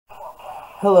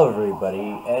Hello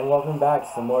everybody, and welcome back to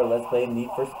some more Let's Play Need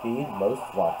for Speed Most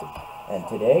Wanted. And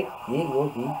today, we will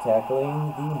be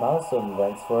tackling the milestone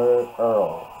events for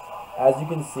Earl. As you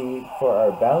can see, for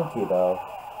our bounty though,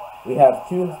 we have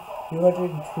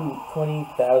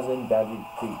 220,000 bounty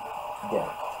to get.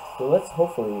 So let's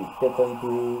hopefully get them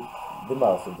through the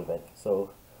milestones event. So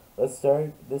let's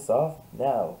start this off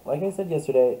now. Like I said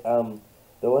yesterday,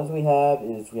 the ones we have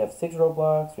is we have 6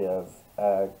 roadblocks, we have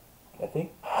I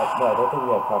think, no, I don't think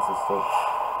we have process sticks.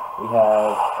 We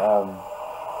have,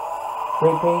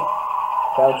 spray paint,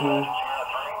 bounty,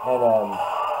 and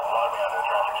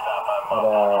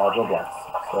roadblocks.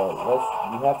 So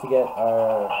we have to get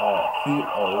our, feet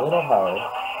a little higher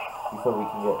before we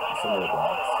can get some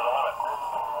roadblocks.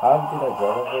 How did I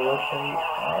draw that for website?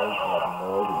 I have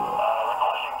no idea.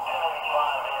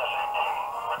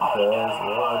 Because,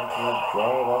 well, I just need to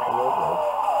draw it off the roadway.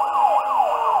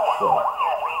 So,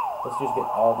 let's just get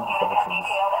all the distractions.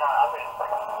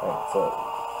 Alright, so,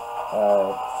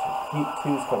 heat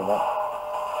 2's coming up.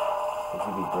 This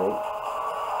would be great.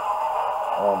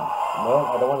 No,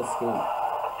 I don't want to skate.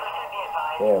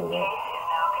 There we go.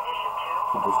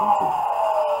 Condition 2.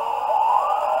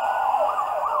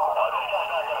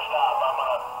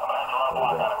 There we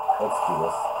go. Let's do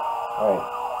this. Alright,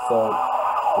 so,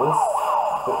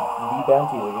 the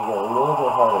bounties are going to get a little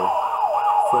bit harder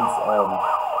since,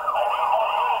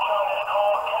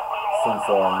 you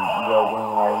are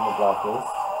getting out in the blacklist.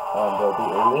 They'll be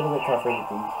a little bit tougher to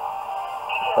beat.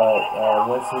 But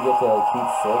once we get to like beat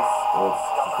 6, it's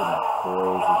just gonna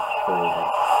be crazy.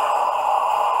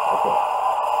 Okay.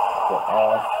 Get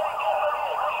off.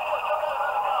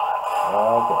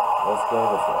 Okay, let's go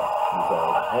this way.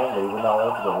 Because apparently we're not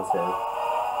allowed to go this way.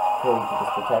 So we can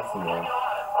just protect some there.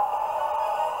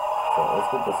 So let's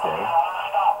go this way.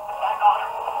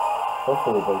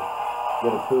 Hopefully they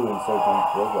get a coup and start doing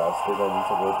roadblocks. They're gonna need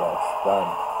some roadblocks done.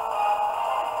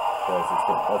 Because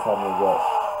that's how we get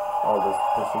all this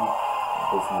pursuit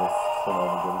business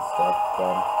shenanigans stuff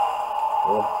done.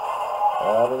 Oh,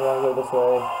 I didn't want to go this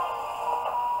way.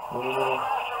 There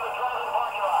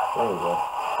we go.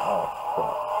 Oh,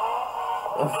 crap.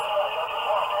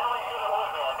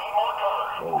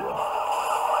 There we go.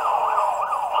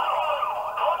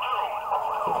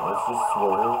 Okay, let's just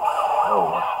swerve.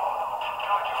 Oh,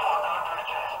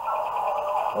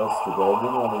 that's stupid. I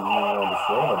didn't want to even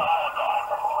destroy them.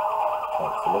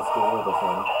 Alright, so let's get rid of this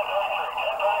one.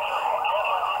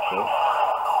 Okay.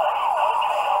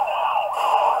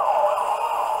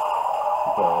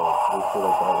 Because we feel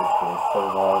like that was going to shut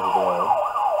it all over there.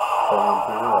 Shutting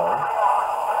pretty well.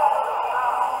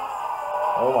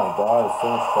 Oh my god, there's so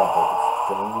much traffic.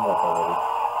 It's getting me nuts already.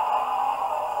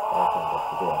 Okay,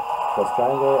 yeah. Press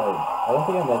triangle. I don't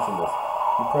think I mentioned this.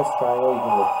 You press triangle, you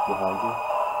can look behind you.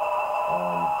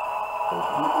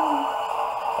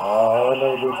 Oh,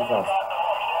 no, do it too fast.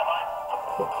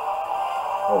 Okay.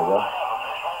 There we go.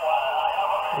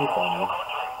 You found me.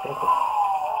 Perfect.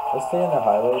 Let's stay on the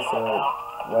highway so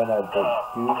when I do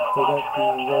take out the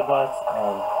roadblocks,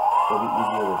 it'll be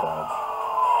easier to dodge.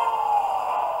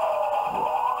 Yeah.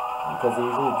 Because they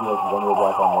usually do like one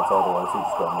roadblock on one side, or else you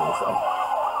just go on the other side.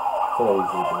 That's what I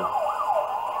usually do.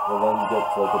 And then you get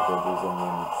to like the bridges and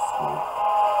then you just screw.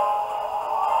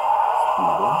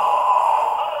 Speeding.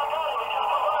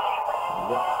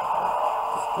 Yep.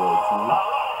 Destroy 2.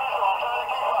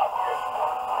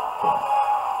 Okay.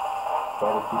 Try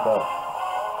to keep up.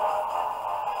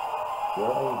 Where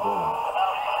are you going?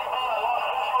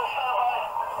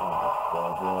 Oh my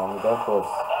god, you're on the golf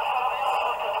course.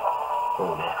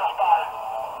 There we go.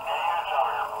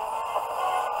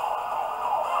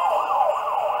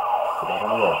 Get back on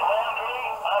the road.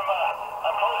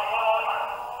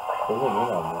 Closing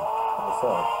in on me. What's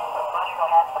up?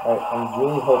 Alright, I'm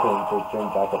really hoping they bring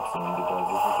back up soon because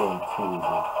this is getting too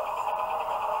easy.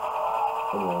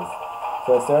 Anyways, so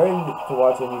I started to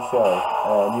watch a new show,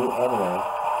 a new anime.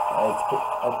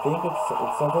 I think it's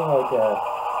something like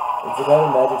it's about a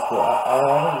magic school. I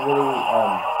haven't really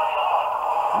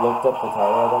looked up the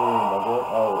title. I don't really remember it.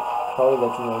 I'll probably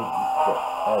let you know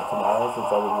tomorrow since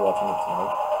I will be watching it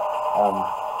tonight.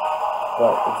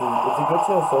 But it's a good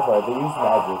show so far. They use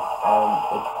magic.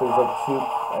 There's like 2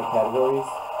 categories.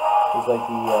 There's like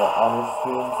the honor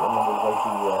students, and then there's like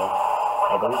the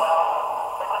others.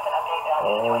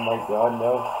 Oh my god,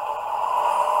 no.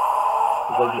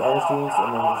 There's like the honor students,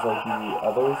 and then there's like the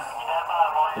others,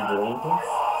 the delinquents.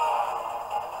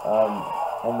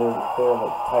 And their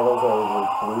like titles are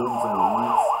like blooms and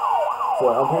leaves.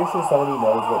 So I'm pretty sure somebody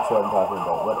knows what show I'm talking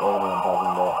about, what anime I'm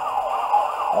talking about.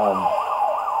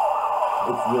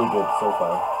 It's really good so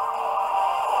far.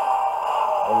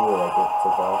 I really like it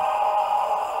so far.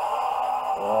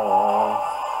 Let's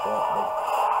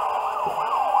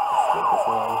get this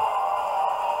way.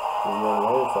 Maybe on the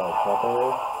other side, copper.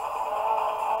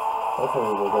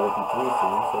 Hopefully we'll go with E3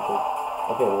 soon, so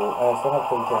okay, well, I still have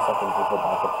 34 seconds until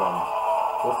backup comes.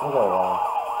 We'll still go around.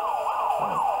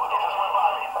 Alright.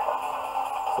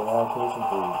 So now condition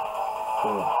 3.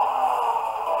 Boom.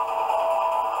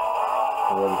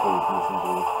 I'm ready for your condition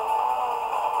 3.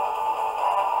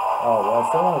 Oh, well, I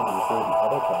still wanted to save the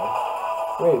other car.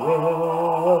 Wait, whoa, where'd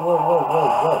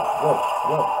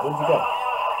you go?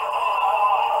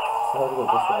 Still have to go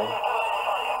this way.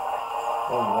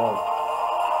 Oh no.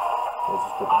 Let's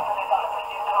just get back.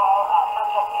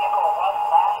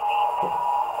 Okay.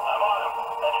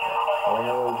 I don't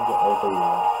know where you get over you.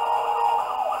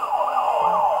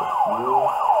 Hit you.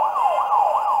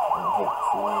 And hit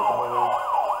 2 there.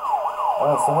 Oh,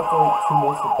 I still have to wait 2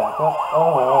 minutes to back up?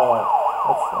 Oh,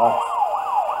 that sucks.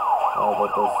 Oh,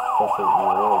 that does frustrate me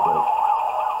a little bit.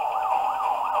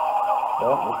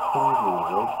 But what can you do,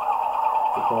 right?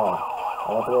 Okay, come on. I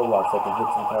want the roadblocks so I can hit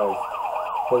some cars.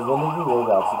 Because when they do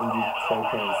roadblocks, you can do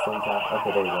tracking at the same time.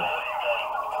 Okay, there you go.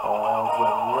 Right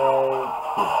here.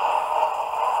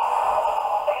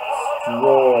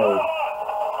 Destroy.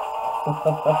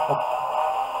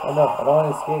 Oh no, I don't want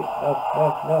to escape.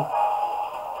 No.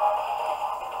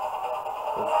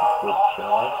 Let's just get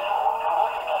back.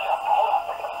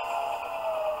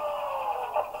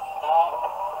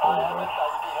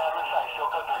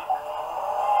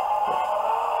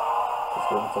 Let's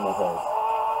go hit some more cars.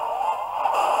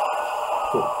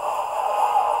 Cool.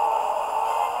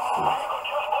 Sweet.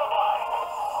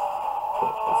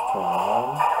 Okay, let's turn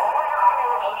around.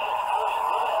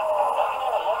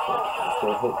 Okay, let's go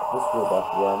hit this robot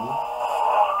again.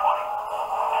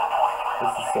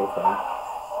 This is so fun.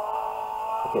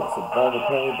 Okay, so now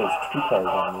apparently there's 2 cars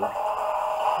on me. At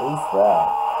least that.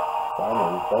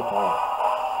 Finally, right now.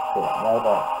 Okay, now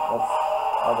that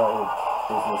your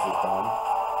business is done.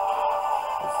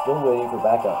 I'm still waiting for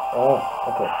backup. Oh,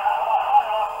 okay.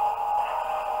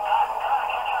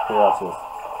 Okay, watch this.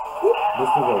 Whoop,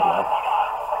 this is roadblock.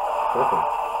 Perfect.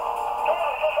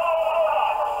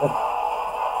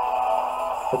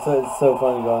 That's why it's so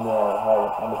fun to go on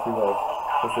the freeway.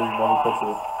 Because there's many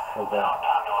pictures like that.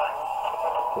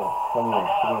 Okay, come here,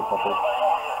 couple.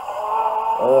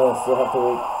 Still have to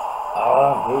wait. I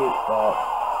hate that.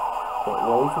 Okay,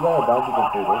 well, at least we got our bounty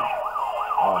completed.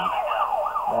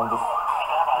 Now I'm just.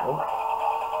 Oh,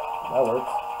 that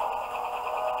works.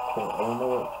 Okay, I don't know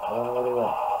where they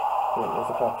went. Wait, where's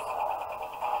the cops?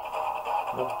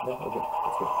 No, okay,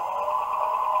 let's go.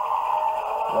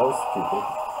 That was stupid.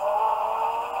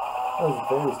 That was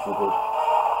very stupid.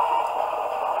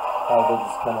 How they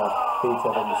just kind of hit each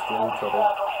other and destroy each other.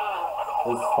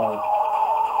 This is funny.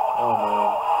 Oh man.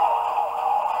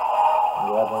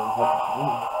 Yeah, they have to do.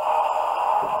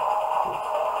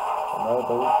 No,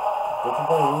 don't you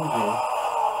gotta lose me.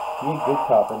 Be a good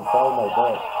cop and follow my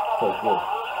butt. Okay, good.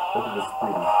 Look at this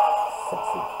pretty.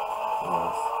 Sexy.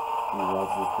 Yes. You like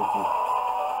this pretty.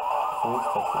 Someone's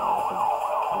texting me, I think.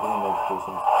 I'm getting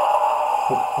notifications.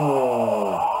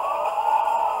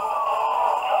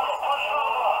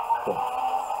 Okay.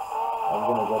 I'm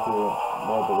gonna go through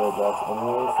more of the roadblocks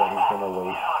anyway, so I'm just gonna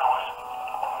wait.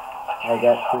 I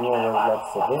got 3 more roadblocks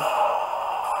to hit.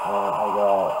 I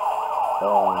got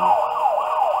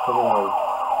 3 more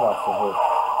cops to hit.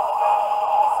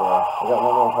 So I got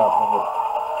 1 more cop to hit.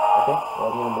 Okay, well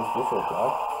I'm gonna miss this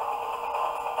roadblock.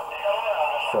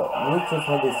 So you just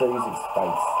when they start using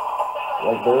spikes.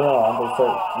 Like later on they'll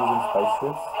start using spice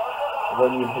strips. And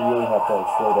then you really have to like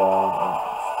slow down and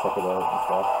check it out and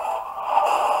stuff.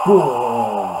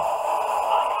 Boom!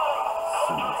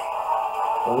 Sweet.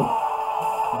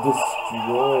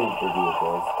 Destroyed the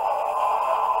vehicles.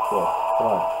 Yeah, come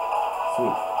on.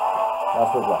 Sweet.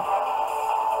 Last roadblock.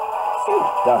 Sweet.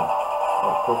 Done.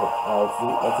 Oh, perfect. Now let's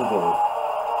do Dave.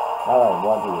 Now I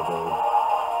want to do Dave.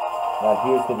 Now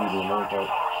here's gonna be the annoying part.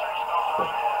 Okay.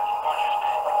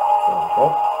 There we go.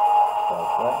 That's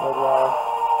that roadblock.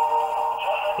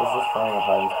 Let's just find a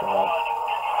hiding spot.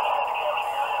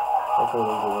 That's where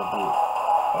these are gonna be.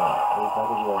 Alright, there's not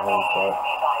gonna be a hiding spot.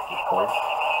 Just close.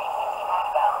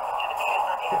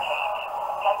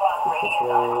 Get this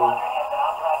way.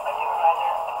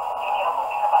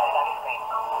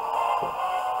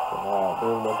 So now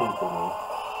they're looking for me.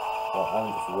 Well, I'm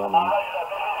just running.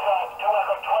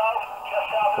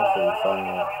 Hopefully finding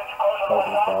a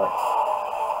parking spot.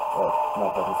 Well, not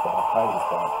parking spot, a hiding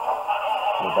spot.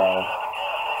 Nearby.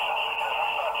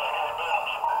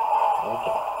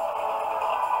 Okay.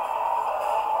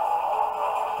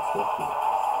 Let's go through it.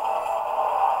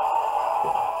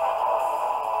 Okay.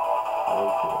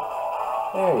 Right here.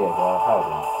 There you go,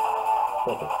 hiding.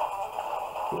 Perfect.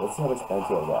 Okay, let's see how much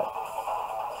bounty I got.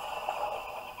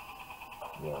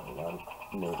 Yeah, a lot of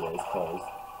motorized cars.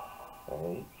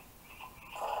 Alright.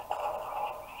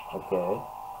 Okay.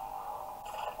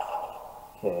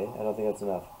 Okay, I don't think that's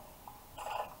enough.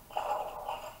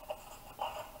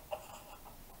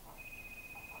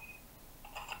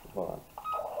 Hold on.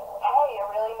 Hey,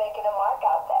 you're really making a mark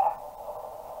out there.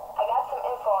 I got some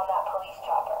info on that police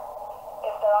chopper.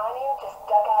 If they're on you, just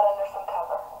duck out under some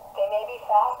cover. They may be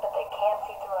fast, but they can't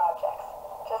see through objects.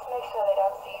 Just make sure they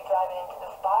don't see you driving into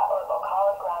the spot, or they'll call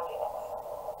in ground units.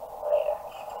 Later.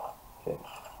 Okay.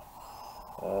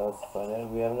 Let's find out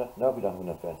if we have enough. No, we don't have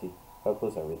enough bounty. How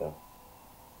close are we, though?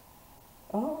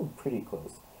 Oh, pretty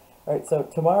close. Alright, so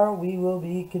tomorrow we will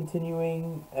be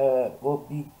continuing, we'll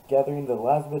be gathering the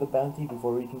last bit of bounty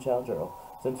before we can challenge Earl.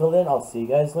 So until then, I'll see you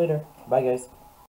guys later. Bye, guys.